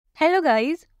Hello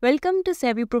guys, welcome to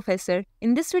Savvy Professor.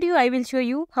 In this video, I will show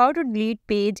you how to delete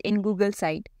page in Google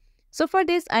site. So for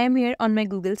this, I am here on my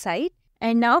Google site,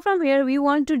 and now from here we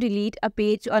want to delete a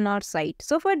page on our site.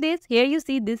 So for this, here you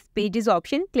see this pages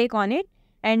option, click on it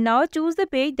and now choose the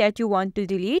page that you want to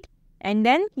delete, and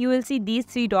then you will see these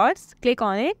three dots, click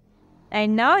on it,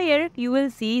 and now here you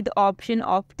will see the option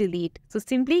of delete. So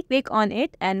simply click on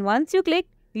it, and once you click,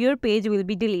 your page will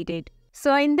be deleted.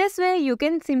 So in this way, you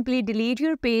can simply delete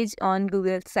your page on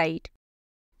Google site.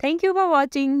 Thank you for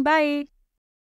watching. Bye.